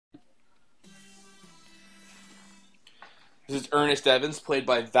This is Earnest Evans, played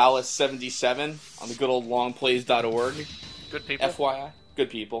by Valis77 on the good old longplays.org. Good people. FYI, good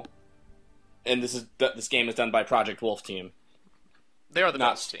people. And this game is done by Project Wolf Team. They are the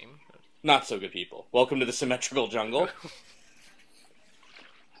best team. Not so good people. Welcome to the symmetrical jungle.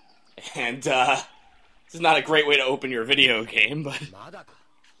 And this is not a great way to open your video game, but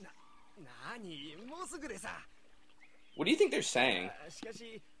what do you think they're saying?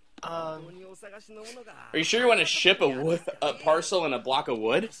 Are you sure you want to ship a parcel and a block of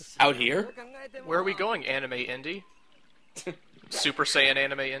wood out here? Where are we going, Anime Indie? Super Saiyan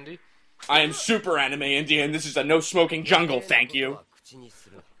Anime Indie? I am Super Anime Indie, and this is a no-smoking jungle, thank you.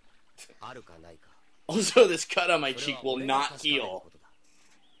 Also, this cut on my cheek will not heal.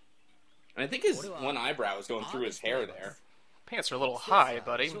 And I think his one eyebrow is going through his hair there. Pants are a little high,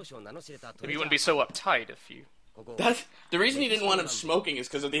 buddy. Maybe you wouldn't be so uptight if you... The reason he didn't want him smoking is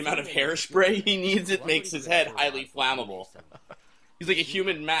because of the amount of hairspray he needs. It makes his head highly flammable. He's like a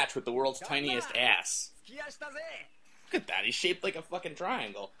human match with the world's tiniest ass. Look at that, he's shaped like a fucking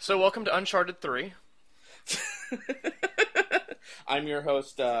triangle. So welcome to Uncharted 3. I'm your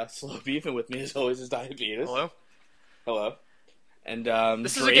host, Slow Beef, and with me as always is Diabetes. Hello. Hello. And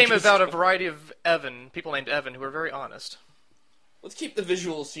this is a game about a variety of people named Evan, who are very honest. Let's keep the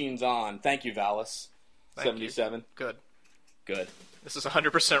visual scenes on. Thank you, Valis. 77. Good. Good. This is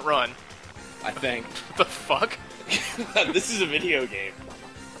 100% run. I think. What the fuck? This is a video game.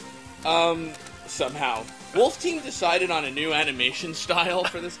 Somehow. Wolf Team decided on a new animation style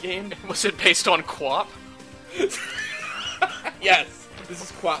for this game. Was it based on QWOP? Yes. This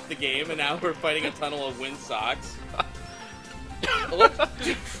is QWOP the game, and now we're fighting a tunnel of windsocks.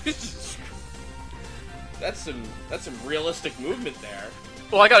 That's some realistic movement there.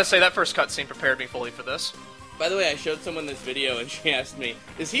 Well, I gotta say, that first cutscene prepared me fully for this. By the way, I showed someone this video, and she asked me,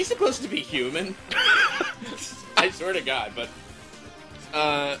 is he supposed to be human? I swear to God, but...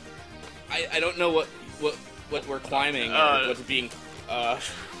 I don't know what we're climbing, or what's being...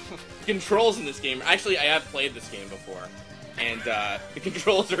 controls in this game... Actually, I have played this game before, and the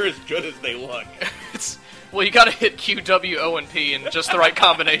controls are as good as they look. Well, you gotta hit Q, W, O, and P in just the right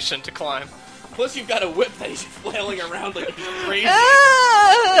combination to climb. Plus, you've got a whip that he's flailing around like he's crazy.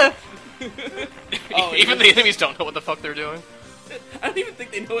 Even the enemies don't know what the fuck they're doing. I don't even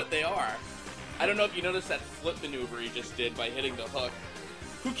think they know what they are. I don't know if you noticed that flip maneuver he just did by hitting the hook.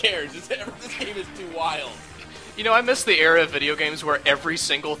 Who cares? This game is too wild. You know, I miss the era of video games where every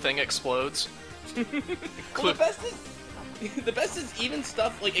single thing explodes. Well, the best is even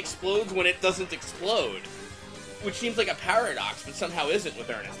stuff like explodes when it doesn't explode. Which seems like a paradox, but somehow isn't with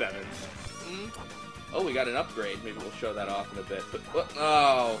Earnest Evans. Oh, we got an upgrade. Maybe we'll show that off in a bit. But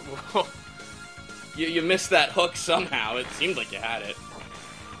oh, you missed that hook somehow. It seemed like you had it.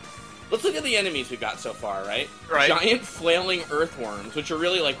 Let's look at the enemies we've got so far, right? Right. Giant flailing earthworms, which are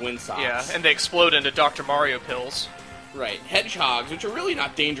really like windsocks. Yeah, and they explode into Dr. Mario pills. Right. Hedgehogs, which are really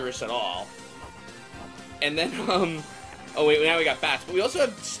not dangerous at all. And then, oh wait, now we got bats. But we also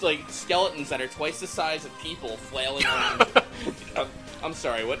have, like, skeletons that are twice the size of people flailing around. I'm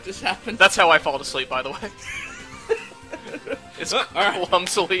sorry, what just happened? That's how I fall asleep, by the way. As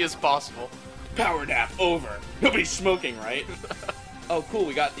clumsily as possible. Power nap over. Nobody's smoking, right? Oh, cool,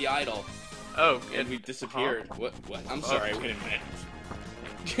 we got the idol. Oh, and we disappeared. Huh? What? I'm sorry, wait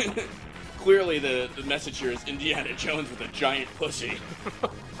a minute. Clearly the message here is Indiana Jones with a giant pussy.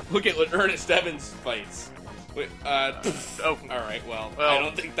 Look at what Earnest Evans fights. Wait, alright, well, I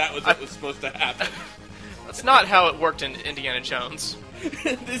don't think that was what was supposed to happen. That's not how it worked in Indiana Jones.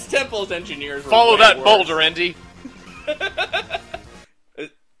 This temple's engineers were Follow that worse. boulder, Indy.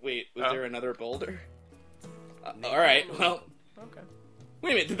 Wait, was there another boulder? Alright, well... Okay.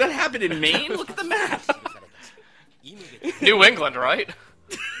 Wait a minute, did that happen in Maine? Look at the map! New England, right?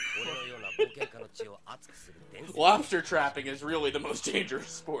 Lobster trapping is really the most dangerous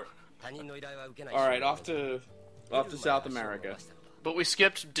sport. Alright, off to South America. But we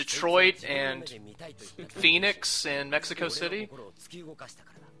skipped Detroit and Phoenix and Mexico City.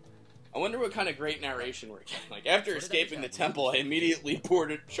 I wonder what kind of great narration we're getting. Like, after escaping the temple, I immediately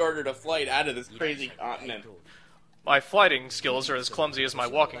chartered a flight out of this crazy continent. My flighting skills are as clumsy as my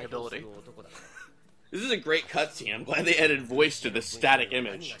walking ability. This is a great cutscene. I'm glad they added voice to the static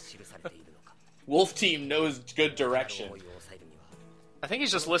image. Wolf Team knows good direction. I think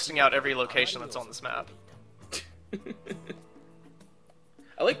he's just listing out every location that's on this map.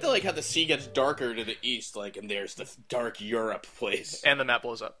 I like how the sea gets darker to the east, like, and there's the dark Europe place. And the map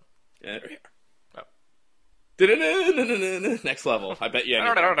blows up. Yeah, there we are. Next level. I bet you I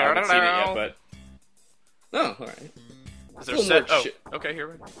haven't seen it yet, but... Oh, alright. Is there set? Oh, okay, here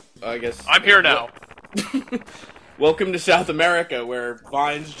we go. I guess... I'm here now. Welcome to South America, where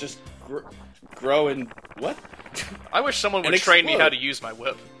vines just grow and... What? I wish someone would train me how to use my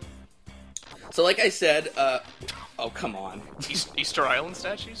whip. So like I said, oh, come on. Easter Island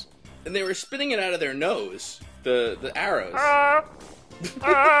statues? And they were spitting it out of their nose, the arrows.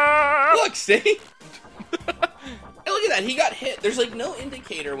 Look, see? Hey, look at that, he got hit. There's like no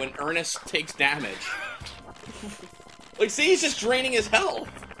indicator when Ernest takes damage. Like, see, he's just draining his health.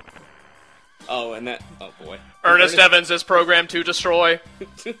 Oh, and that... Oh, boy. Ernest Evans is programmed to destroy.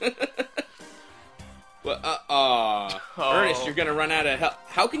 Well, Ernest, you're gonna run out of health.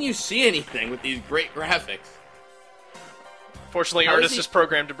 How can you see anything with these great graphics? Fortunately, Ernest is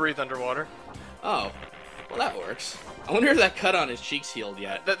programmed to breathe underwater. Oh, well, that works. I wonder if that cut on his cheeks healed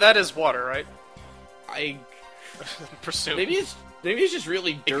yet. That is water, right? I presume. Maybe it's just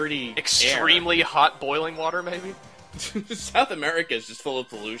really dirty, extremely hot boiling water. Maybe. South America is just full of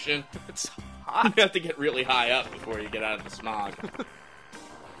pollution. It's hot. You have to get really high up before you get out of the smog.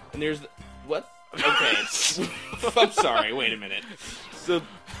 And there's what? Okay, I'm sorry. Wait a minute. So,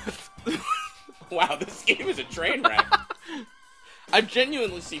 wow, this game is a train wreck. I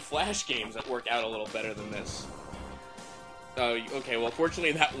genuinely see Flash games that work out a little better than this. Oh, okay. Well,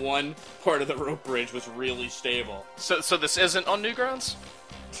 fortunately, that one part of the rope bridge was really stable. So this isn't on Newgrounds?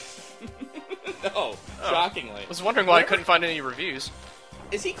 No, shockingly. I was wondering why I couldn't find any reviews.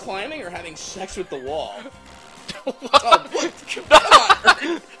 Is he climbing or having sex with the wall? What? Oh, what? Come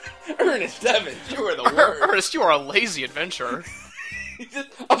on, Ernest Evans, you are the worst. Ernest, you are a lazy adventurer.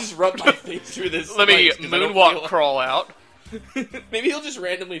 I'll just rub my face through this. Let me moonwalk crawl out. Maybe he'll just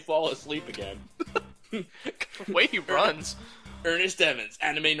randomly fall asleep again. The way he runs. Ernest Evans,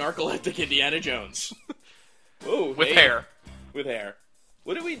 anime narcoleptic Indiana Jones. Whoa, with hair. With hair.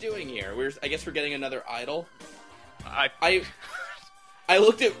 What are we doing here? I guess we're getting another idol. I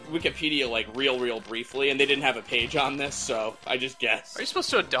looked at Wikipedia like real briefly, and they didn't have a page on this, so I just guessed. Are you supposed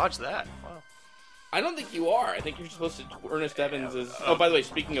to dodge that? Wow. I don't think you are. I think you're supposed to... Ernest Evans is... Oh, by the way,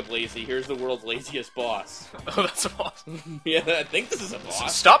 speaking of lazy, here's the world's laziest boss. Oh, that's a boss. Yeah, I think this is a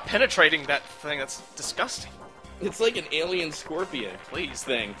boss. Stop penetrating that thing. That's disgusting. It's like an alien scorpion. Please.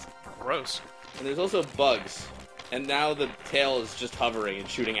 Thing. Gross. And there's also bugs. And now the tail is just hovering and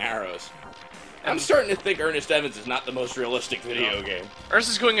shooting arrows. I'm starting to think Ernest Evans is not the most realistic video game.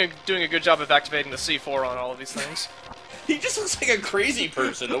 Ernest is doing a good job of activating the C4 on all of these things. He just looks like a crazy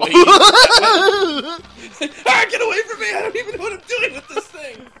person the way he... get away from me! I don't even know what I'm doing with this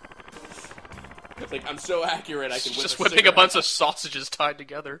thing! It's like, I'm so accurate I can whip just whipping a bunch of sausages tied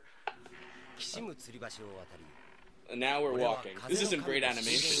together. And now we're walking. This isn't great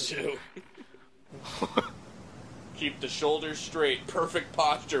animation, too. Keep the shoulders straight. Perfect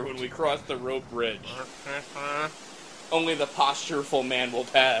posture when we cross the rope bridge. Only the postureful man will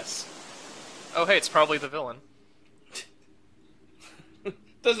pass. Oh, hey, it's probably the villain.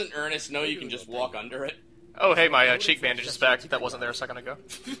 Doesn't Ernest know you can just walk under it? Oh, hey, my cheek bandage is back. That wasn't there a second ago.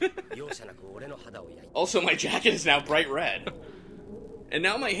 Also, my jacket is now bright red. And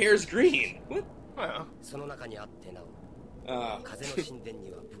now my hair's green. What? Well.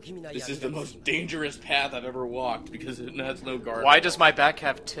 This is the most dangerous path I've ever walked because it has no guard. Why does my back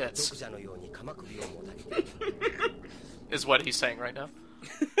have tits? Is what he's saying right now.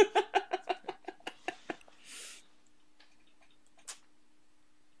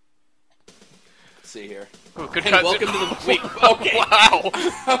 See here. Ooh, good and welcome to the... Wait, okay. Wow.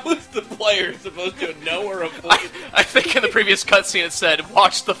 How is the player supposed to know or avoid... I think in the previous cutscene it said,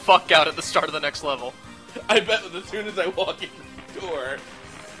 watch the fuck out at the start of the next level. I bet as soon as I walk in the door...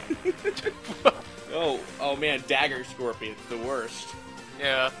 oh man, dagger scorpions, the worst.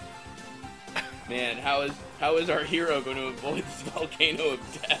 Yeah. Man, how is our hero going to avoid this volcano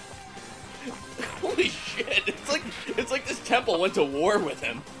of death? Holy shit! It's like this temple went to war with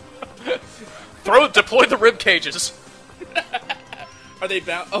him. Deploy the rib cages. Are they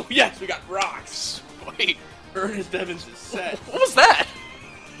bound? Oh yes, we got rocks. Wait, Ernest Evans is set. What was that?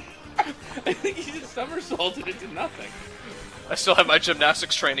 I think he just somersaulted into nothing. I still have my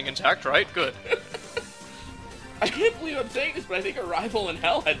gymnastics training intact, right? Good. I can't believe I'm saying this, but I think Arrival in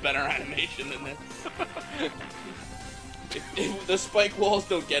Hell had better animation than this. If the spike walls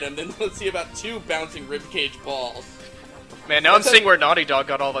don't get him, then let's see about 2 bouncing ribcage balls. Man, now I'm seeing where Naughty Dog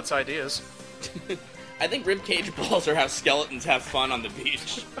got all its ideas. I think ribcage balls are how skeletons have fun on the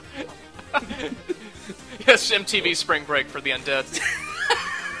beach. Yes, MTV Spring Break for the undead.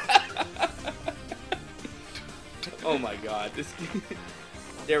 Oh my god.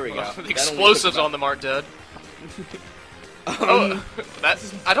 There we go. The explosives on them aren't dead. I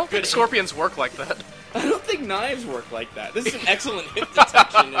don't think scorpions work like that. I don't think knives work like that. This is an excellent hit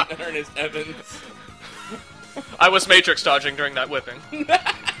detection in Ernest Evans. I was matrix dodging during that whipping.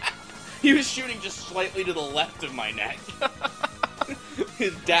 He was shooting just slightly to the left of my neck.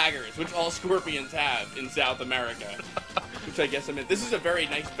 His daggers, which all scorpions have in South America. Which I guess I meant. This is a very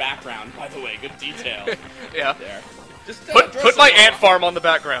nice background, by the way. Good detail. Yeah. There. Just put my ant farm on the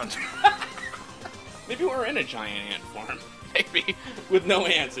background. Maybe we're in a giant ant farm. Maybe. With no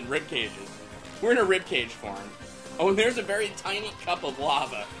ants and rib cages. We're in a rib cage farm. Oh, and there's a very tiny cup of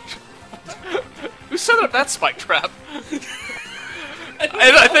lava. Who set up that spike trap?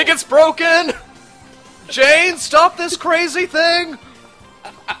 I think it's broken! Jane, stop this crazy thing!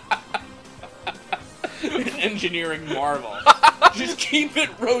 An engineering marvel. Just keep it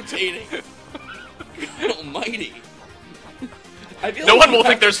rotating. God almighty. I feel no like one will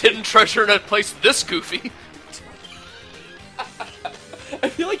think there's hidden treasure in a place this goofy. I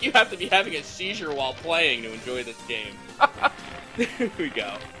feel like you have to be having a seizure while playing to enjoy this game. There we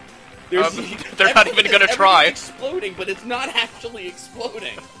go. They're not even gonna try. It's exploding, but it's not actually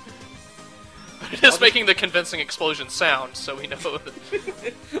exploding. It is making the convincing explosion sound, so we know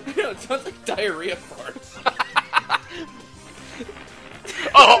that... I know, it sounds like diarrhea farts.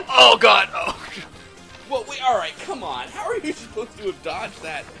 oh god, oh. Well, wait, alright, come on. How are you supposed to have dodged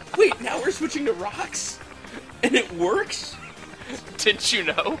that? Wait, now we're switching to rocks? And it works? Didn't you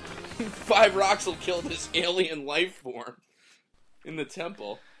know? 5 rocks will kill this alien life form in the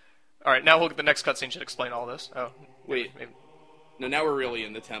temple. Alright, now the next cutscene should explain all this. Oh, wait. Maybe. No, now we're really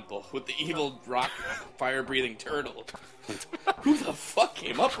in the temple with the evil rock fire-breathing turtle. Who the fuck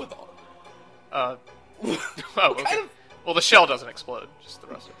came up with all? Oh, okay. Well, the shell doesn't explode, just the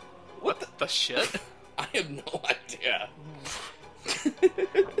rest of it. What the shit? I have no idea.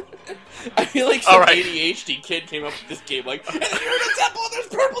 I feel like some ADHD kid came up with this game, like, and then you're in a temple and there's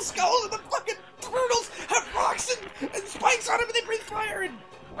purple skulls and the fucking turtles have rocks and spikes on them and they breathe fire and...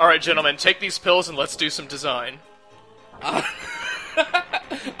 Alright, gentlemen, take these pills and let's do some design.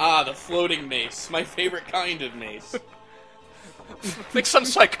 The floating mace. My favorite kind of mace. I think some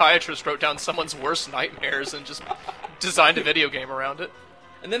psychiatrist wrote down someone's worst nightmares and just designed a video game around it.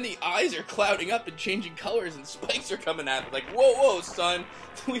 And then the eyes are clouding up and changing colors and spikes are coming at it. Like, whoa, whoa, son.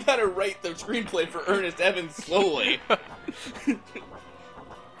 We gotta write the screenplay for Earnest Evans slowly.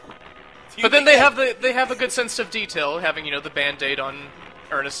 But then they have a good sense of detail, having, you know, the Band-Aid on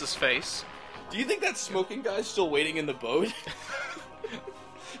Ernest's face. Do you think that smoking guy's still waiting in the boat?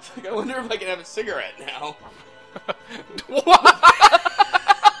 It's like, I wonder if I can have a cigarette now. What?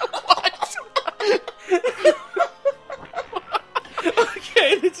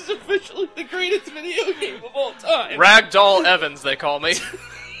 Okay, this is officially the greatest video game of all time. Ragdoll Evans, they call me.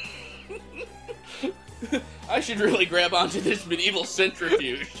 I should really grab onto this medieval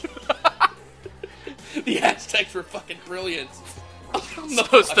centrifuge. The Aztecs were fucking brilliant.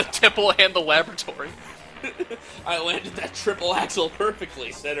 Both the temple and the laboratory. I landed that triple axle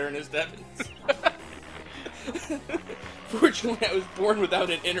perfectly, said Earnest Evans. Fortunately, I was born without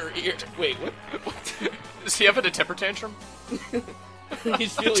an inner ear. Wait, what? Is he having a temper tantrum?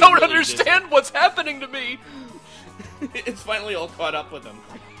 He's I feeling don't really understand what's happening to me. It's finally all caught up with him.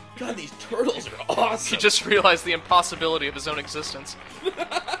 God, these turtles are awesome. He just realized the impossibility of his own existence.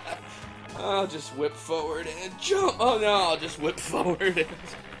 I'll just whip forward and jump. Oh no, I'll just whip forward and...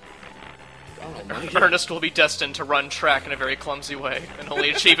 Ernest will be destined to run track in a very clumsy way and only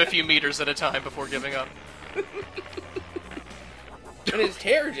achieve a few meters at a time before giving up. And his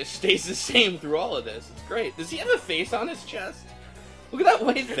hair just stays the same through all of this. It's great. Does he have a face on his chest? Look at that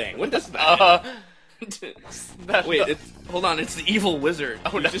white thing. What does that? Wait, hold on. It's the evil wizard.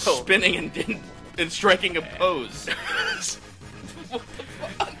 Oh no! Just spinning and striking a pose.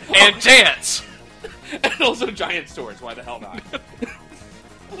 And dance. And also giant swords. Why the hell not?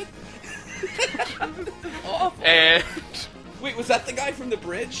 Awful. And wait, was that the guy from the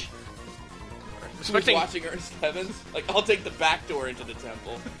bridge? Who was watching Earnest Evans? Like, I'll take the back door into the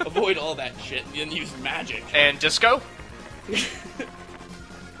temple, avoid all that shit, and then use magic. And disco?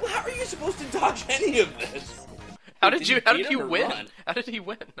 Well, how are you supposed to dodge any of this? How did you win? Run? How did he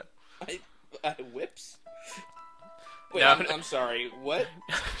win? Whips? Wait, no, I'm sorry, what?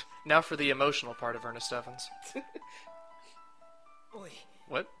 Now for the emotional part of Earnest Evans.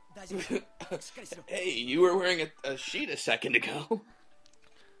 What? Hey, you were wearing a sheet a second ago.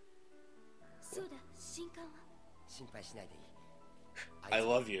 I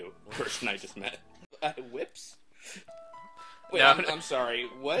love you. Person I just met. Whips? Wait, no, I'm sorry,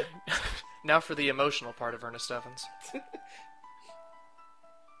 what? Now for the emotional part of Earnest Evans.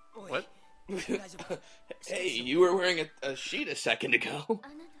 What? Hey, you were wearing a sheet a second ago.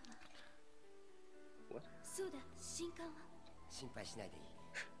 What?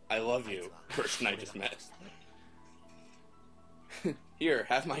 I love you. Person I just met. Here,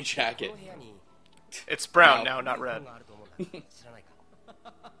 have my jacket. It's brown No. now, not red.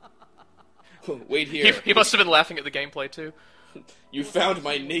 Wait here. He must have been laughing at the gameplay too. You found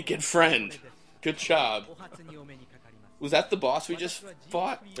my naked friend. Good job. Was that the boss we just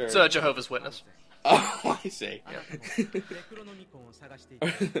fought? Or... It's a Jehovah's Witness. Oh, I see.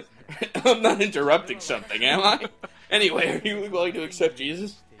 I'm not interrupting something, am I? Anyway, are you willing to accept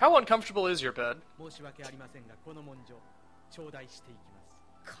Jesus? How uncomfortable is your bed?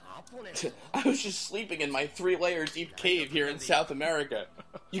 I was just sleeping in my 3-layer deep cave here in South America.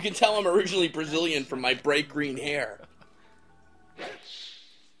 You can tell I'm originally Brazilian from my bright green hair.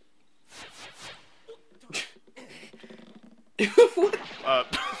 What?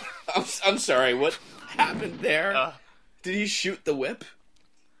 I'm sorry, what happened there? Did he shoot the whip?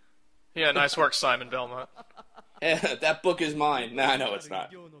 Yeah, nice work, Simon Belmont. That book is mine. Nah, no, it's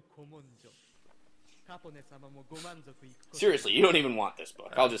not. Seriously, you don't even want this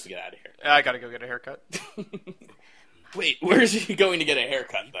book. I'll just get out of here. I gotta go get a haircut. Wait, where's he going to get a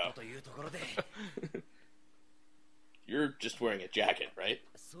haircut, though? You're just wearing a jacket, right?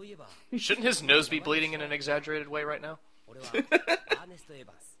 Shouldn't his nose be bleeding in an exaggerated way right now?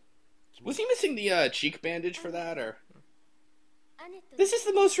 Was he missing the cheek bandage for that, or? This is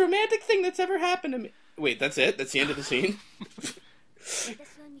the most romantic thing that's ever happened to me. Wait, that's it? That's the end of the scene?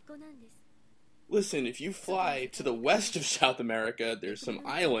 Listen, if you fly to the west of South America, there's some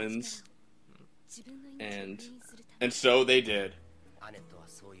islands. And so they did.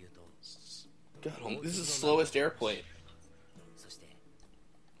 God, this is the slowest airplane.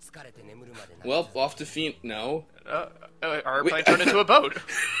 Well, off to No. Our airplane turned into a boat.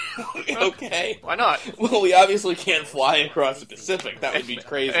 Okay. Why not? Well, we obviously can't fly across the Pacific. That would be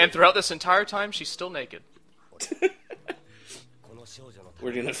crazy. And throughout this entire time, she's still naked.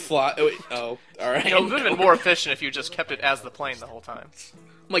 We're gonna fly. Oh, alright. You know, it would have been more efficient if you just kept it as the plane the whole time.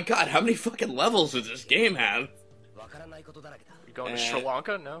 My god, how many fucking levels does this game have? You going to Sri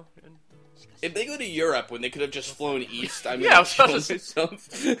Lanka? No? If they go to Europe when they could have just flown east, I mean, Yeah, I was kill about to myself.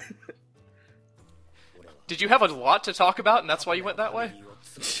 Did you have a lot to talk about, and that's why you went that way?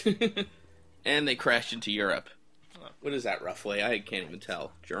 And they crashed into Europe. What is that, roughly? I can't even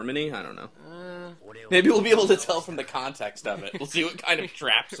tell. Germany? I don't know. Maybe we'll be able to tell from the context of it. We'll see what kind of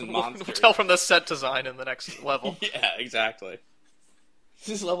traps and monsters. We'll tell from the set design in the next level. Yeah, exactly. This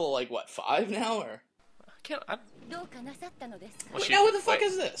is level, like, what, 5 now, or? I can't... Wait, now what the fuck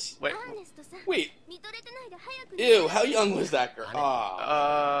is this? Wait. Ew, how young was that girl?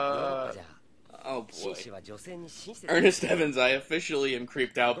 Oh boy. Ernest Evans, I officially am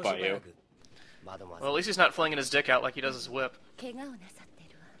creeped out by you. Well, at least he's not flinging his dick out like he does his whip.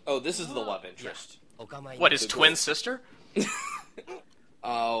 Oh, this is the love interest. What, his twin sister?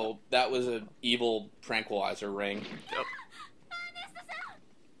 Oh, that was an evil tranquilizer ring. Yep.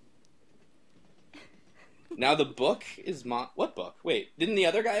 Now the book is what book? Wait, didn't the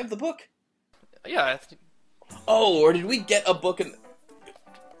other guy have the book? Yeah. Oh, or did we get a book in...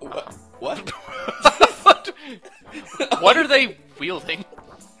 What? What are they wielding?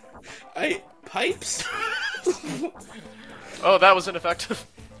 Pipes? Oh, that was ineffective.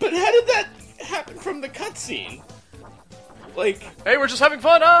 But how did that happen from the cutscene? Like... Hey, we're just having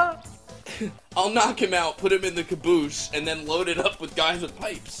fun, I'll knock him out, put him in the caboose, and then load it up with guys with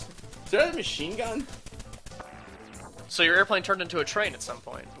pipes. Is there a machine gun? So your airplane turned into a train at some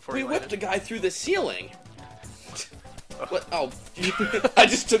point before We you whipped a landed. guy through the ceiling. What? Oh, I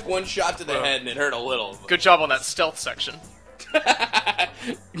just took one shot to the head and it hurt a little. Good job on that stealth section.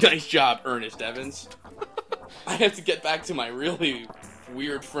 Nice job, Ernest Evans. I have to get back to my really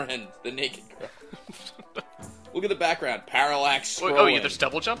weird friend, the naked girl. Look at the background. Parallax scrolling. Oh, yeah, there's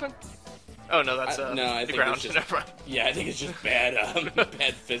double jumping? Oh, no, that's I the think ground. it's just, Never mind. yeah, I think it's just bad,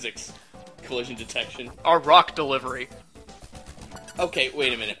 bad physics. Collision detection. Our rock delivery. Okay,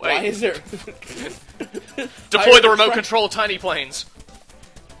 wait a minute. Wait. Why is there... Deploy the remote control tiny planes.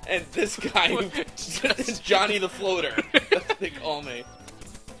 And this guy, Johnny the Floater, that's what they call me.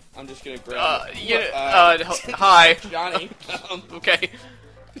 I'm just gonna grab hi. Johnny. Okay.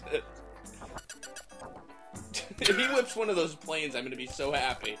 If he whips one of those planes, I'm gonna be so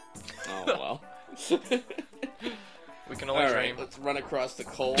happy. Oh, well. We can only dream. Alright, let's run across the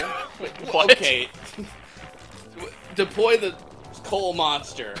coal. Wait, What? Okay. Deploy the coal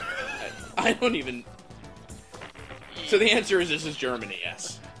monster. I don't even... So the answer is this is Germany,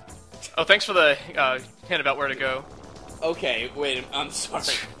 yes. Oh, thanks for the hint about where to go. Okay, wait, I'm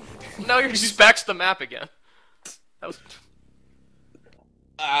sorry. No, you're just back to the map again. That was...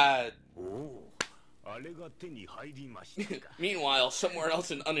 Meanwhile, somewhere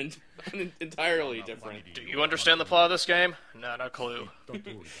else entirely different. Do you understand the plot of this game? Not a clue.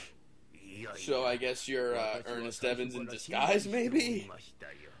 So I guess you're Ernest Evans in disguise, maybe?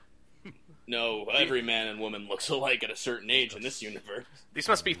 No, every man and woman looks alike at a certain age in this universe. These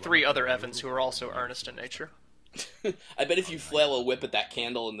must be 3 other Evans who are also earnest in nature. I bet if you flail a whip at that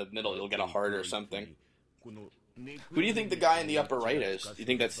candle in the middle, you'll get a heart or something. Who do you think the guy in the upper right is? Do you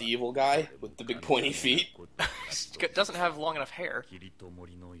think that's the evil guy with the big pointy feet? Doesn't have long enough hair. You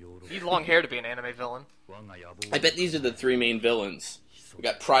need long hair to be an anime villain. I bet these are the 3 main villains. We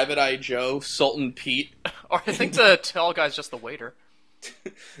got Private Eye Joe, Sultan Pete. Or I think the tall guy's just the waiter.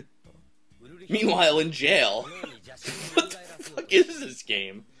 Meanwhile, in jail. What the fuck is this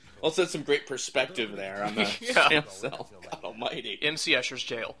game? Also, some great perspective there on the jail cell. God almighty. MC Escher's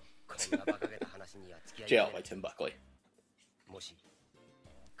Jail. Jail by Tim Buckley.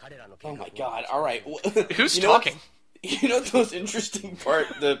 Oh my god, alright. Who's talking? You know the most interesting part,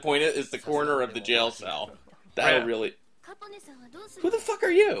 the point is the corner of the jail cell. That'll really... Who the fuck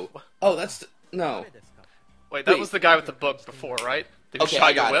are you? Oh, that's... No. Wait, that was the guy with the book before, right? Did you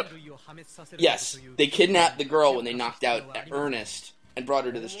shot your whip? Yes. They kidnapped the girl when they knocked out Ernest and brought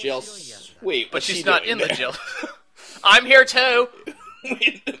her to this jail... Wait, but she's not in the jail. I'm here too!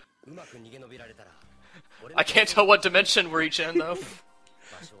 I can't tell what dimension we're each in, though.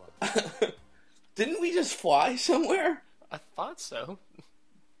 Didn't we just fly somewhere? I thought so.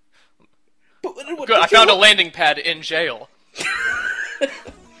 But good, I found a landing pad in jail.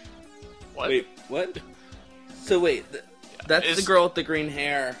 What? Wait, what? So wait, that's the girl with the green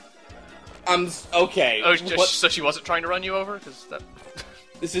hair. Okay. Oh, so she wasn't trying to run you over? Cause that...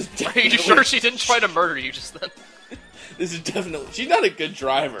 This is Are you sure she didn't try to murder you just then? This is definitely... She's not a good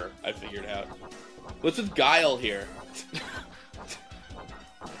driver, I figured out. What's with Guile here?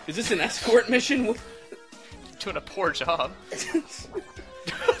 Is this an escort mission? Doing a poor job.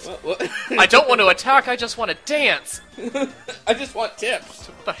 What? I don't want to attack, I just want to dance! I just want tips.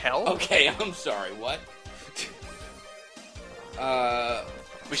 What the hell? Okay, I'm sorry, what?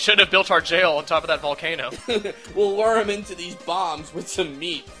 We should have built our jail on top of that volcano. We'll lure him into these bombs with some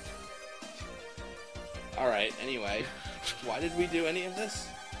meat. Alright, anyway. Why did we do any of this?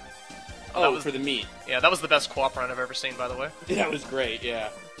 Oh, for the meat. Yeah, that was the best co-op run I've ever seen, by the way. That was great, yeah.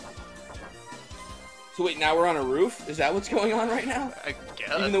 So wait, now we're on a roof? Is that what's going on right now? I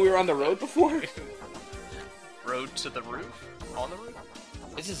guess. Even though we were on the road before? Road to the roof? On the roof?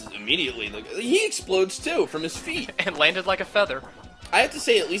 This is immediately... He explodes, too, from his feet. And landed like a feather. I have to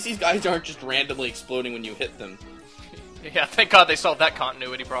say, at least these guys aren't just randomly exploding when you hit them. Yeah, thank God they solved that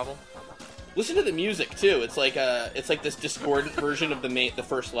continuity problem. Listen to the music, too. It's like this discordant version of the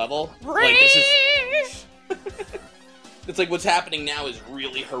first level. Like, this is... It's like what's happening now is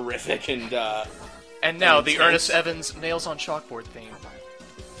really horrific and now the Ernest Evans Nails on Chalkboard theme.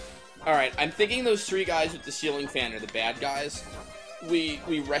 Alright, I'm thinking those 3 guys with the ceiling fan are the bad guys. We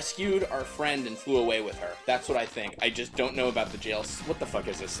rescued our friend and flew away with her. That's what I think. I just don't know about the jails. What the fuck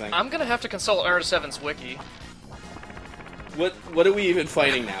is this thing? I'm gonna have to consult Ernest Evans' wiki. What are we even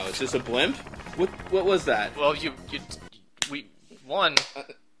fighting now? Is this a blimp? What was that? Well, we won.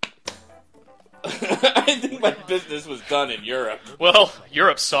 I think my business was done in Europe. Well,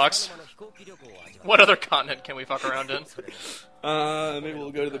 Europe sucks. What other continent can we fuck around in? Maybe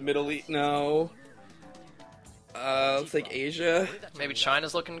we'll go to the Middle East. No. Looks like Asia. Maybe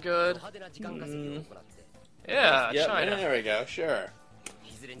China's looking good. Yeah, yep, China. There we go, sure.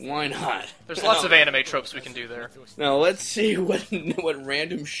 Why not? There's lots of anime tropes we can do there. Now, let's see what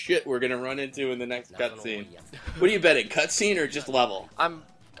random shit we're gonna run into in the next cutscene. What are you betting, cutscene or just level? I'm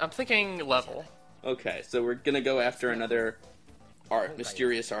thinking level. Okay, so we're gonna go after another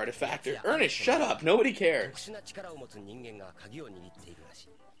mysterious artifact. Ernest, shut up! Nobody cares.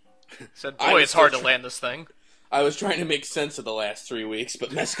 Said, boy, it's hard to land this thing. I was trying to make sense of the last 3 weeks, but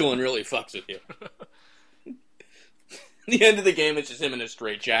mescaline really fucks with you. The end of the game, it's just him in a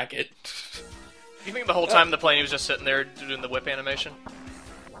straitjacket. You think the whole time in the plane he was just sitting there doing the whip animation?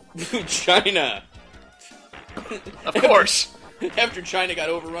 China! Of course! After China got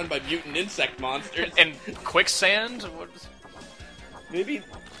overrun by mutant insect monsters. And quicksand? Maybe...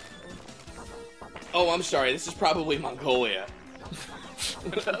 Oh, I'm sorry, this is probably Mongolia.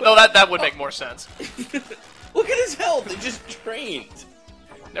 No, that would make more sense. Look at his health, it just drained.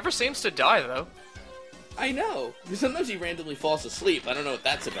 Never seems to die, though. I know. Sometimes he randomly falls asleep. I don't know what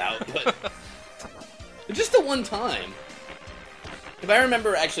that's about, but... just the one time. If I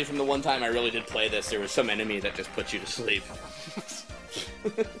remember, actually, from the one time I really did play this, there was some enemy that just put you to sleep.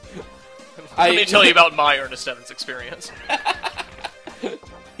 Let me tell you about my Ernest Evans experience.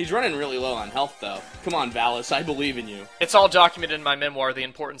 He's running really low on health, though. Come on, Valis, I believe in you. It's all documented in my memoir, The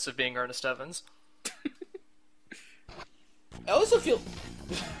Importance of Being Earnest Evans. I also feel...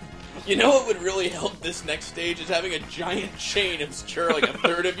 You know what would really help this next stage is having a giant chain obscure like a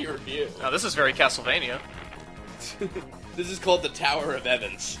third of your view. Now, this is very Castlevania. This is called the Tower of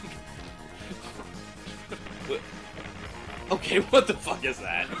Evans. Okay, what the fuck is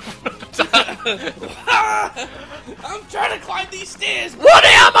that? I'm trying to climb these stairs! What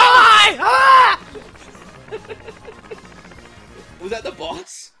am I? Ah! Was that the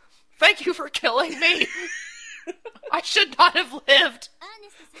boss? Thank you for killing me! I should not have lived!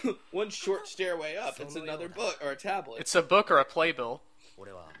 One short stairway up, it's another book, or a tablet. It's a book or a playbill.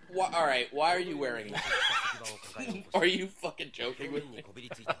 Alright, why are you wearing that? Are you fucking joking with me?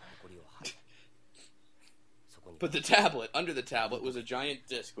 But the tablet, under the tablet, was a giant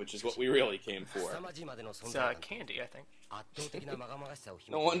disc, which is what we really came for. It's candy, I think.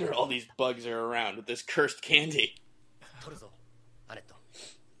 No wonder all these bugs are around with this cursed candy.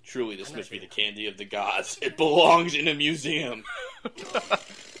 Truly, this must be the candy of the gods. It belongs in a museum.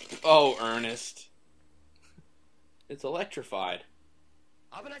 Oh, Ernest. It's electrified.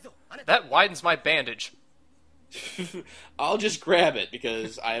 That widens my bandage. I'll just grab it,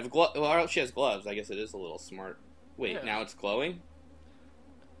 because I have gloves. Well, she has gloves. I guess it is a little smart. Wait, Yeah. now it's glowing?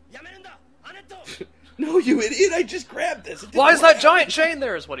 No, you idiot! I just grabbed this. Why is that giant chain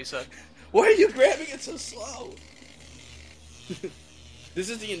there, is what he said. Why are you grabbing it so slow? This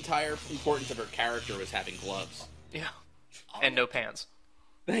is the entire importance of her character, was having gloves. Yeah. And no pants.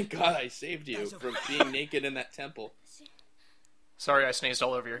 Thank God I saved you from being naked in that temple. Sorry I sneezed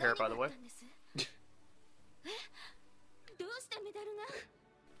all over your hair, by the way.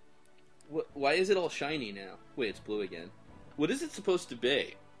 Why is it all shiny now? Wait, it's blue again. What is it supposed to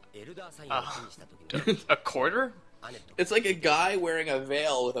be? A quarter? It's like a guy wearing a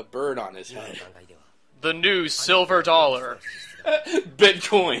veil with a bird on his head. The new silver dollar.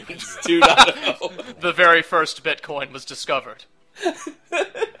 Bitcoin 2.0. The very first Bitcoin was discovered.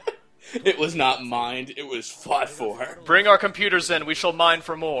 It was not mined, it was fought for. Bring our computers in, we shall mine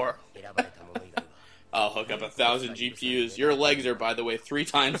for more. I'll hook up 1,000 GPUs. Your legs are, by the way, 3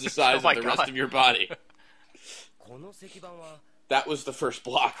 times the size Oh my of the God. rest of your body. That was the first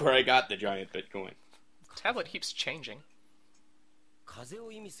block where I got the giant Bitcoin. Tablet keeps changing.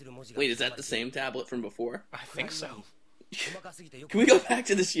 Wait, is that the same tablet from before? I think so. Can we go back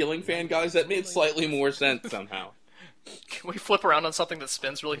to the ceiling fan, guys? That made slightly more sense somehow. Can we flip around on something that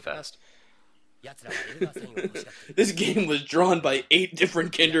spins really fast? This game was drawn by 8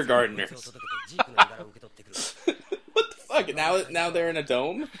 different kindergartners. What the fuck? Now they're in a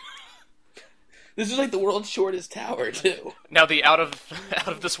dome? This is like the world's shortest tower, too. Now the out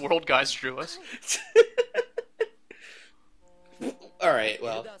of this world guys drew us. Alright,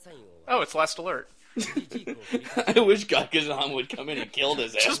 well. Oh, it's last alert. I wish Gakazan would come in and kill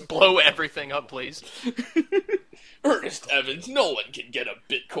his ass. Just blow everything up, please. Ernest Evans, no one can get a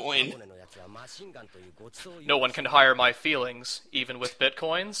Bitcoin. No one can hire my feelings, even with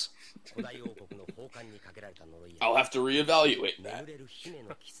Bitcoins. I'll have to reevaluate that.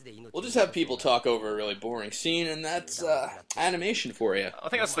 We'll just have people talk over a really boring scene, and that's animation for you. I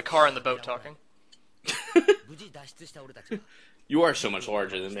think that's the car and the boat talking. You are so much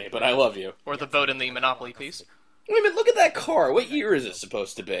larger than me, but I love you. Or the boat in the Monopoly piece. Wait a minute, look at that car. What year is it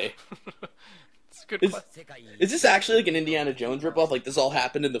supposed to be? It's a good question. Is this actually like an Indiana Jones ripoff? Like this all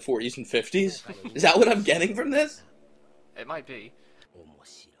happened in the 40s and 50s? Is that what I'm getting from this? It might be.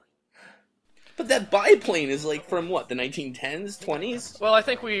 But that biplane is like from what, the 1910s, 20s? Well, I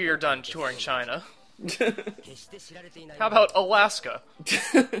think we are done touring China. How about Alaska?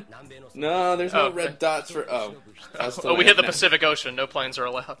 No, there's no Oh, red okay. dots for... Oh. Oh, we hit the Pacific Ocean. No planes are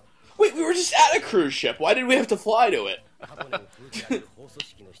allowed. Wait, we were just at a cruise ship. Why did we have to fly to it?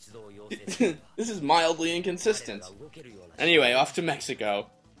 This is mildly inconsistent. Anyway, off to Mexico.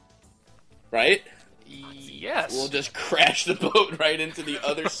 Right? Yes. We'll just crash the boat right into the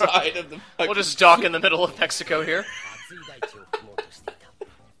other side of the... We'll just dock in the middle of Mexico here.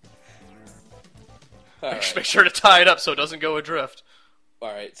 Alright. Make sure to tie it up so it doesn't go adrift.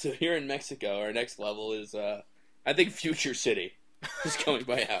 Alright, so here in Mexico, our next level is, I think Future City. Just going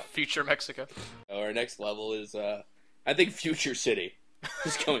by how. Future Mexico. Our next level is, I think Future City.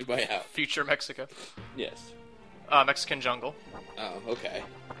 Just going by how. Future Mexico. Yes. Mexican jungle. Oh, okay.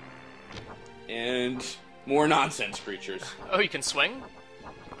 And more nonsense creatures. Oh, you can swing?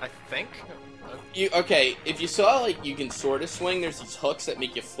 I think. Okay, if you saw, like, you can sort of swing, there's these hooks that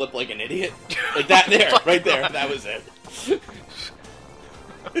make you flip like an idiot. Like that there, right there, that was it.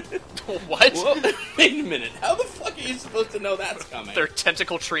 What? Whoa, wait a minute. How the fuck are you supposed to know that's coming? They're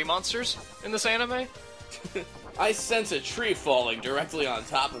tentacle tree monsters in this anime? I sense a tree falling directly on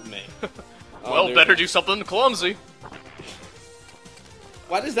top of me. Well, better do something clumsy.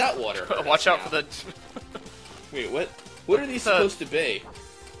 Why does that water hurt Watch us out now? for the... Wait, what? What are these supposed to be?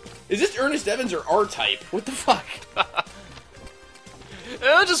 Is this Earnest Evans or R-Type? What the fuck?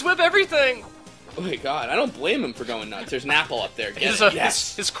 Just whip everything! Oh my god, I don't blame him for going nuts. There's an apple up there. Get it.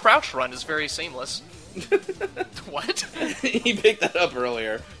 Yes. His crouch run is very seamless. What? He picked that up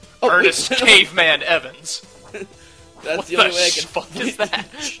earlier. Oh, Ernest Caveman Evans. That's What the only the way I can fuck is that?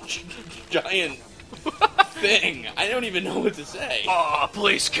 Giant thing. I don't even know what to say. Aw,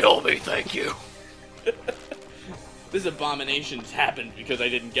 please kill me, thank you. This abomination's happened because I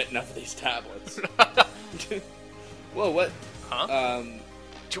didn't get enough of these tablets. Whoa, what? Huh?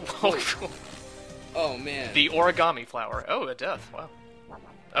 Oh, man. The origami flower. Oh, a death. Wow.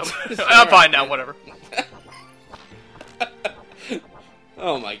 Oh, I'm fine now, whatever.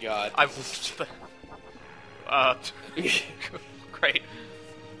 Oh my god. Great.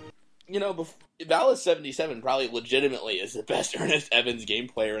 You know, Valis77 probably legitimately is the best Earnest Evans game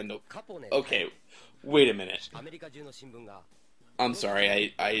player in the... Okay, wait a minute. I'm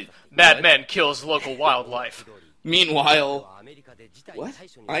sorry, I... Madman kills local wildlife. Meanwhile... What?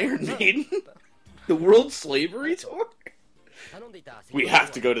 Iron Maiden? The World Slavery Tour? We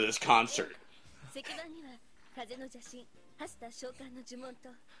have to go to this concert.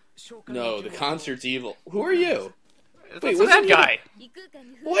 No, the concert's evil. Who are you? Wait, what's that guy?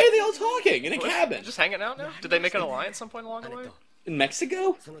 Why are they all talking in a cabin? Just hanging out now? Did they make an alliance some point along the way? In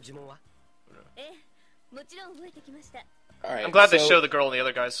Mexico? Alright, I'm glad they show the girl and the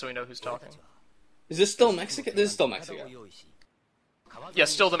other guys so we know who's talking. Is this still Mexico? This is still Mexico. Yeah,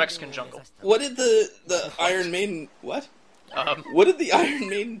 still the Mexican jungle. What did the Iron Maiden... What? What did the Iron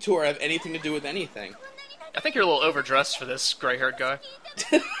Maiden tour have anything to do with anything? I think you're a little overdressed for this gray-haired guy.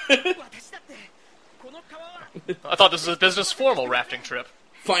 I thought this was a business formal rafting trip.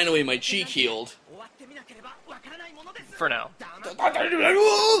 Finally, my cheek healed. For now. By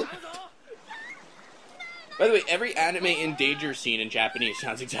the way, every anime in danger scene in Japanese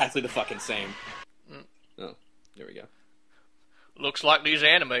sounds exactly the fucking same. Oh, there we go. Looks like these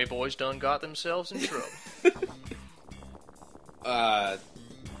anime boys done got themselves in trouble.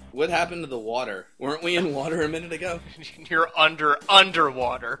 What happened to the water? Weren't we in water a minute ago? You're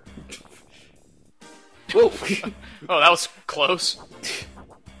underwater. Whoa. Oh, that was close.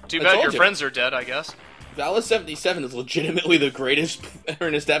 Too I bad told your you. friends are dead, I guess. Valis77 is legitimately the greatest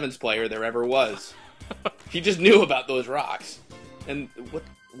Earnest Evans player there ever was. He just knew about those rocks. And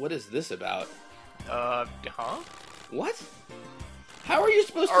what is this about? Huh? What? How are you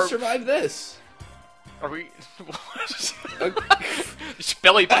supposed to survive this? Are we...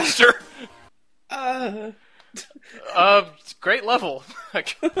 Belly buster. Great level.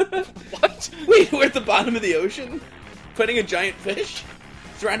 What? Wait, we're at the bottom of the ocean? Fighting a giant fish?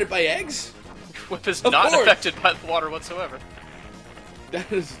 Surrounded by eggs? Whip is Of not course. affected by the water whatsoever.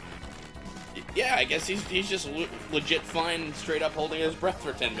 That is... Yeah, I guess he's just legit fine straight up holding his breath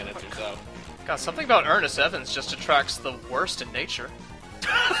for 10 minutes or so. God, something about Earnest Evans just attracts the worst in nature.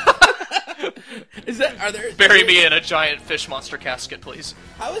 Are there... Bury me in a giant fish monster casket, please.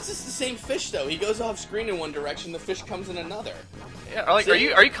 How is this the same fish, though? He goes off screen in one direction, the fish comes in another. Yeah, are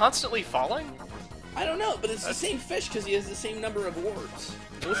you constantly falling? I don't know, but it's the same fish because he has the same number of orbs.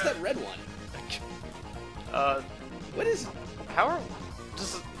 What's that red one? What is...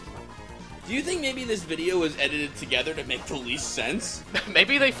 Do you think maybe this video was edited together to make the least sense?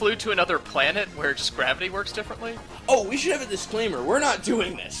 Maybe they flew to another planet where just gravity works differently? Oh, we should have a disclaimer. We're not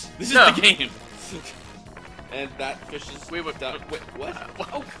doing this. This is No. the game. And that fish is... Wait, what?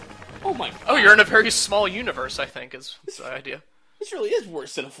 Oh my god. Oh, you're in a very small universe, I think, is the idea. This really is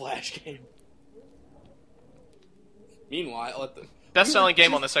worse than a Flash game. Meanwhile, at the... Best-selling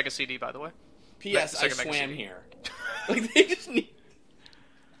game on the Sega CD, by the way. P.S. I Sega Mega swam CD. here. Like, they just need...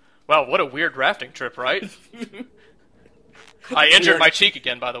 Wow, what a weird rafting trip, right? I injured my cheek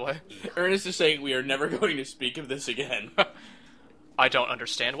again, by the way. Ernest is saying we are never going to speak of this again. I don't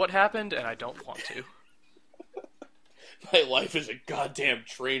understand what happened, and I don't want to. My life is a goddamn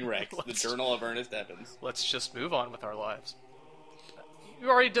train wreck. The Journal of Earnest Evans. Let's just move on with our lives. You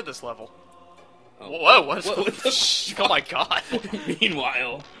already did this level. Oh. Whoa, what the oh my god.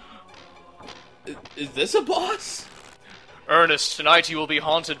 Meanwhile... Is this a boss? Ernest, tonight you will be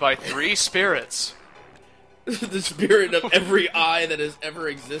haunted by 3 spirits. The spirit of every eye that has ever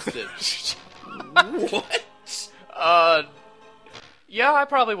existed. What? Yeah, I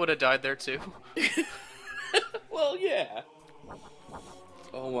probably would have died there too. Well, yeah.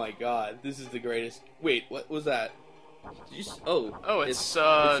 Oh my god, this is the greatest. Wait, what was that? Oh, it's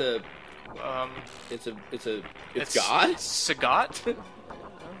God? Sagat?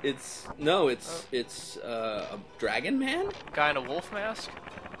 It's a dragon man? Guy in a wolf mask?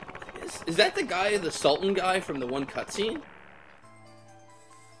 Is that the guy, the Sultan guy from the one cutscene?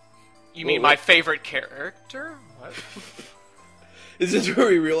 You mean my favorite character? What? Is this where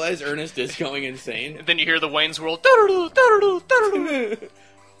we realize Ernest is going insane? And then you hear the Wayne's World. "Da-da-da, da-da-da."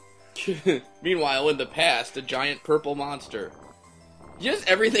 Meanwhile, in the past, a giant purple monster. Just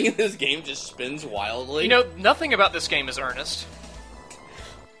everything in this game just spins wildly. You know, nothing about this game is earnest.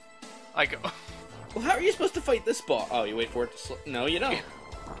 I go. Well, how are you supposed to fight this ball? Oh, you wait for it to no, you don't.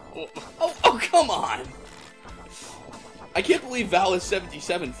 Oh, come on! I can't believe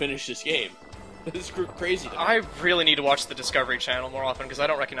Valis77 finished this game. This is crazy to me. I really need to watch the Discovery Channel more often, because I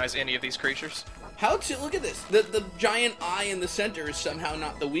don't recognize any of these creatures. Look at this. The giant eye in the center is somehow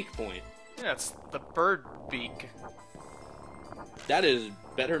not the weak point. Yeah, it's the bird beak. That is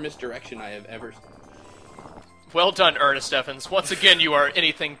better misdirection I have ever... Well done, Earnest Evans. Once again, you are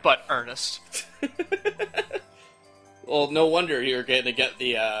anything but earnest. Well, no wonder you're going to get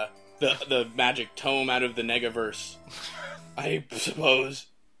the magic tome out of the Negaverse. I suppose.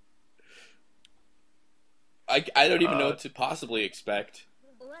 I don't even know what to possibly expect.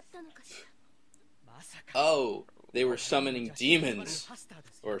 Oh, they were summoning demons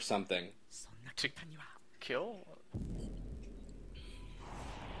or something. To kill?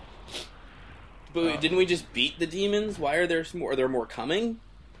 But didn't we just beat the demons? Why are there more? Are there more coming?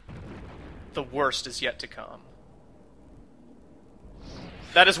 The worst is yet to come.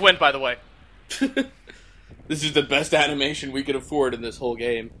 That is wind, by the way. This is the best animation we could afford in this whole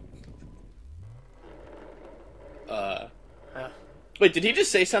game. Wait, did he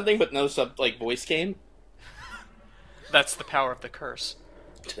just say something but no voice came? That's the power of the curse.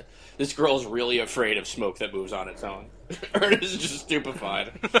 This girl's really afraid of smoke that moves on its own. Ernest is just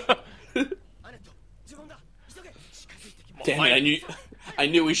stupefied. Damn it, I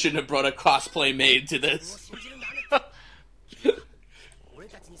knew we shouldn't have brought a cosplay maid to this.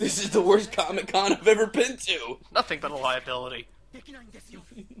 This is the worst Comic-Con I've ever been to. Nothing but a liability.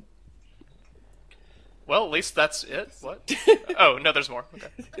 Well, at least that's it. What? Oh, no, there's more.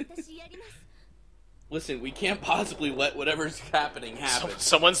 Okay. Listen, we can't possibly let whatever's happening happen.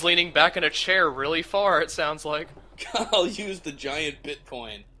 Someone's leaning back in a chair really far, it sounds like. I'll use the giant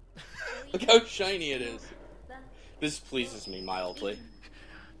Bitcoin. Look how shiny it is. This pleases me mildly.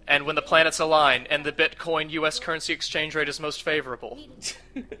 And when the planets align, and the Bitcoin US currency exchange rate is most favorable.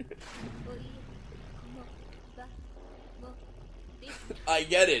 I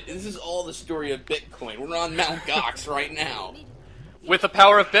get it. This is all the story of Bitcoin. We're on Mount Gox right now. With the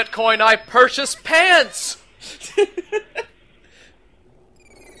power of Bitcoin, I purchase pants! It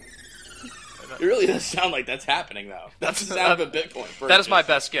really does sound like that's happening, though. That's the sound of a Bitcoin purchase. That is my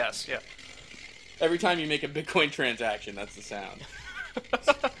best guess, yeah. Every time you make a Bitcoin transaction, that's the sound.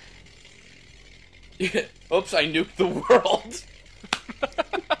 Oops, I nuked the world.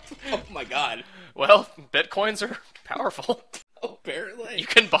 Oh my god. Well, Bitcoins are powerful. Apparently. You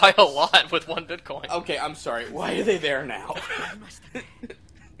can buy a lot with one Bitcoin. Okay, I'm sorry. Why are they there now?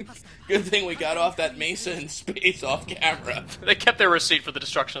 Good thing we got off that mesa in space off camera. They kept their receipt for the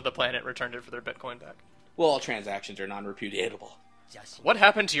destruction of the planet and returned it for their Bitcoin back. Well, all transactions are non-repudiatable. What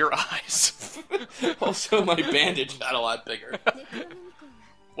happened to your eyes? Also, my bandage got a lot bigger.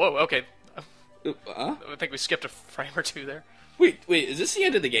 Whoa, okay. Huh? I think we skipped a frame or two there. Wait, is this the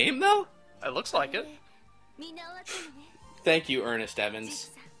end of the game, though? It looks like it. Thank you, Earnest Evans,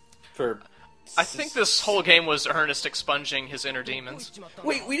 for... I think this whole game was Ernest expunging his inner demons.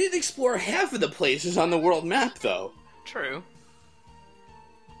 Wait, we didn't explore half of the places on the world map, though. True.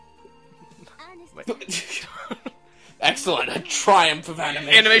 Excellent, a triumph of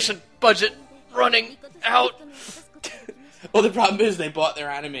animation. Animation budget running out. Well, the problem is they bought their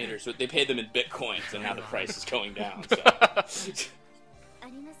animators, but they paid them in Bitcoins, and now the price is going down. So.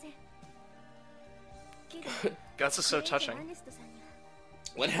 That's just so touching.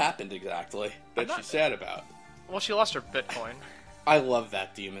 What happened exactly that she's sad about? Well, she lost her Bitcoin. I love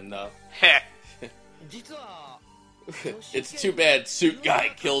that demon, though. Heh. It's too bad Suit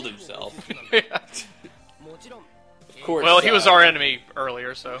Guy killed himself. Yeah. Of course. Well, he was our enemy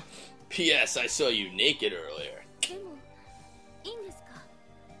earlier, so. P.S. I saw you naked earlier.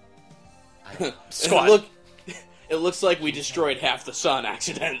 Squat. It looks like we destroyed half the sun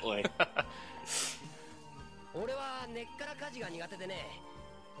accidentally.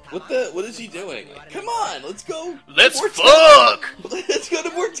 What is he doing? Like, come on, let's go. Let's fuck! Let's go to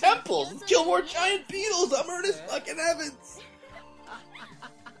more temples. Let's kill more giant beetles. I'm Ernest fucking Evans.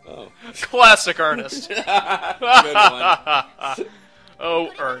 Oh. Classic Ernest. Good one.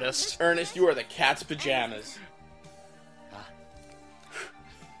 Oh, Ernest. Ernest, you are the cat's pajamas.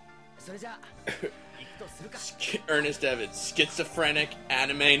 Ernest Evans, schizophrenic,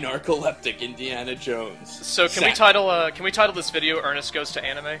 anime, narcoleptic Indiana Jones. So can we title this video "Ernest Goes to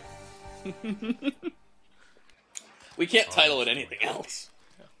Anime"? We can't title it anything else.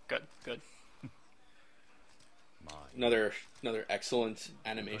 Good, good. Another excellent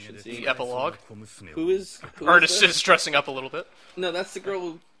animation scene. The epilogue. Who is Ernest is dressing up a little bit. No, that's the girl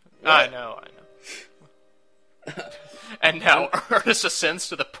who... I know. And now Ernest ascends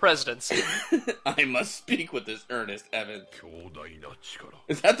to the presidency. I must speak with this Ernest Evans.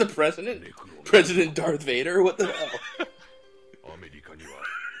 Is that the president? President Darth Vader? What the hell?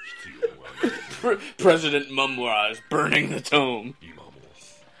 President Mumra is burning the tome.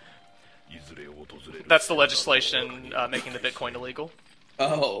 That's the legislation making the Bitcoin illegal.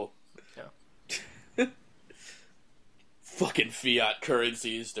 Oh. Yeah. Fucking fiat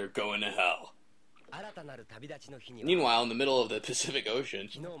currencies, they're going to hell. Meanwhile, in the middle of the Pacific Ocean,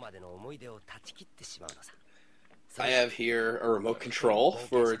 I have here a remote control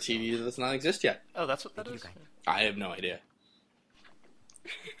for a TV that does not exist yet. Oh, that's what that is? I have no idea.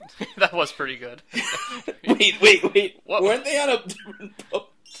 That was pretty good. Wait. What? Weren't they on a different boat?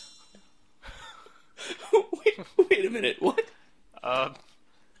 wait a minute. What?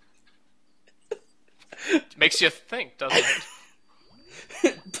 Makes you think, doesn't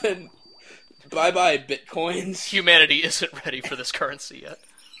it? Then, bye-bye, Bitcoins. Humanity isn't ready for this currency yet.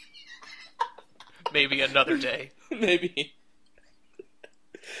 Maybe another day. Maybe.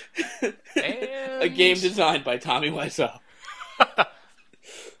 And... A game designed by Tommy Wiseau.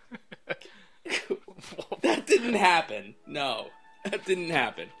 That didn't happen. No, that didn't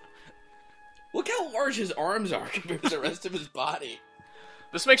happen. Look how large his arms are compared to the rest of his body.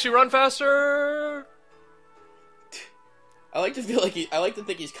 This makes you run faster. I like to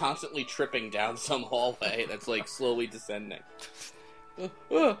think he's constantly tripping down some hallway that's like slowly descending.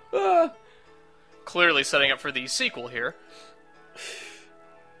 Clearly setting up for the sequel here.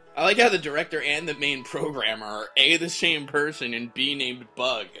 I like how the director and the main programmer are A, the same person, and B, named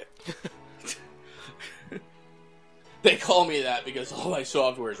Bug. They call me that because all my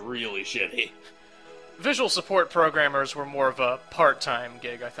software is really shitty. Visual support programmers were more of a part-time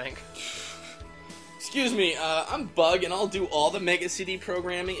gig, I think. Excuse me, I'm Bug, and I'll do all the Mega CD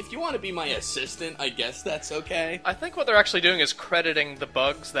programming. If you want to be my assistant, I guess that's okay. I think what they're actually doing is crediting the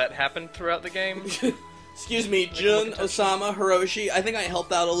bugs that happened throughout the game. Excuse me, Jun, Osama, Hiroshi, I think I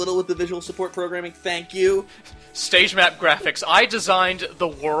helped out a little with the visual support programming. Thank you. Stage map graphics. I designed the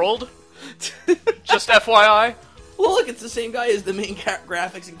world. Just FYI. Well, look, it's the same guy as the main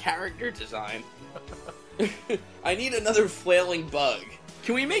graphics and character design. I need another flailing bug.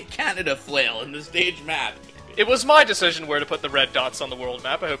 Can we make Canada flail in the stage map? It was my decision where to put the red dots on the world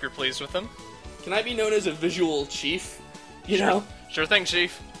map. I hope you're pleased with them. Can I be known as a visual chief? You know? Sure thing,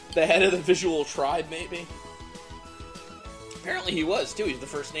 Chief. The head of the visual tribe, maybe? Apparently he was, too. He's the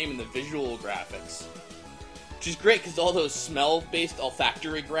first name in the visual graphics. Which is great, because all those smell-based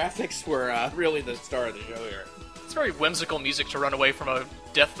olfactory graphics were really the star of the show here. It's very whimsical music to run away from a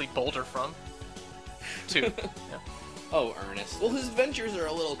deathly boulder from. Too. Yeah. Oh, Ernest. Well, his adventures are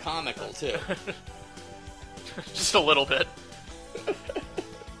a little comical, too. Just a little bit.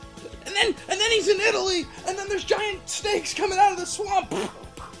 And then he's in Italy, and then there's giant snakes coming out of the swamp.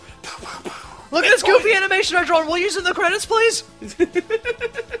 Look at this goofy animation I drawn. Will you use it in the credits, please?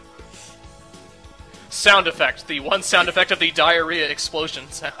 Sound effect. The one sound effect of the diarrhea explosion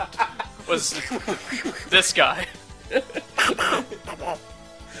sound was this guy.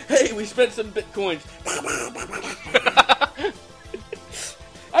 Hey, we spent some bitcoins.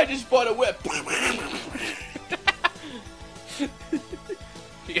 I just bought a whip.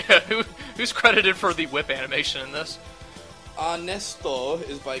 Yeah, who's credited for the whip animation in this? Nesto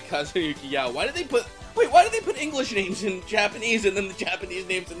is by Kazuyuki Yao. Why did they put English names in Japanese and then the Japanese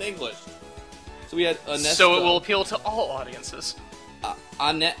names in English? So we had Nesto. So it will appeal to all audiences.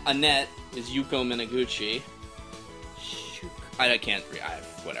 Annette is Yuko Minaguchi. I can't read.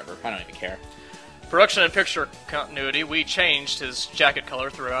 Whatever. I don't even care. Production and picture continuity. We changed his jacket color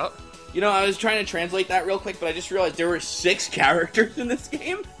throughout. You know, I was trying to translate that real quick, but I just realized there were 6 characters in this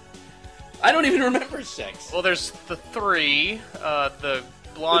game. I don't even remember 6. Well, there's the 3, the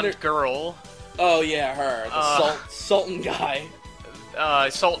blonde girl. Oh yeah, her. The Sultan guy.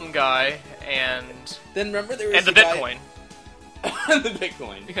 Sultan guy, and... Then remember there was and the Bitcoin. And the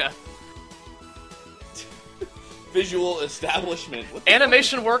Bitcoin. Yeah. Visual establishment.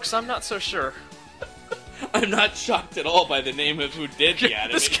 Animation works, I'm not so sure. I'm not shocked at all by the name of who did the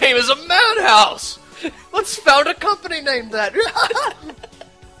animation. This game is a madhouse! Let's found a company named that!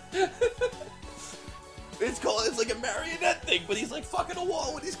 It's like a marionette thing, but he's like fucking a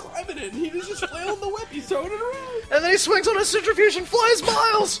wall when he's climbing it, and he's just flailing the whip, he's throwing it around. And then he swings on a centrifuge and flies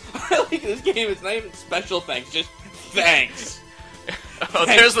miles! I like this game, it's not even special thanks, just thanks. Oh,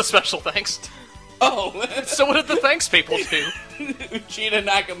 there's the special thanks. Oh. So what did the thanks people do? Uchida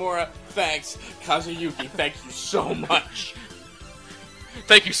Nakamura, thanks. Kazuyuki, thank you so much.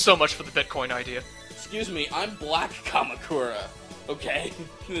 Thank you so much for the Bitcoin idea. Excuse me, I'm Black Kamakura, okay?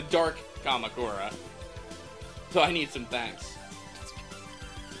 The Dark Kamakura. So I need some thanks.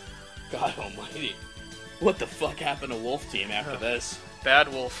 God almighty. What the fuck happened to Wolf Team after this?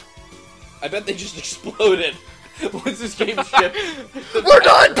 Bad Wolf. I bet they just exploded once this game shipped. We're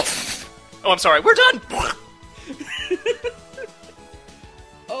done! Oh, I'm sorry, we're done!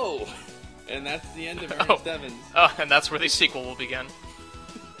 Oh, and that's the end of Earnest Evans. Oh, and that's where the sequel will begin.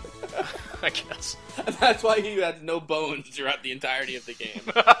 I guess. And that's why he had no bones throughout the entirety of the game.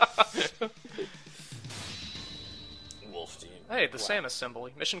 Wolf Team. Hey, the Samus symbol.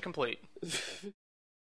 Mission complete.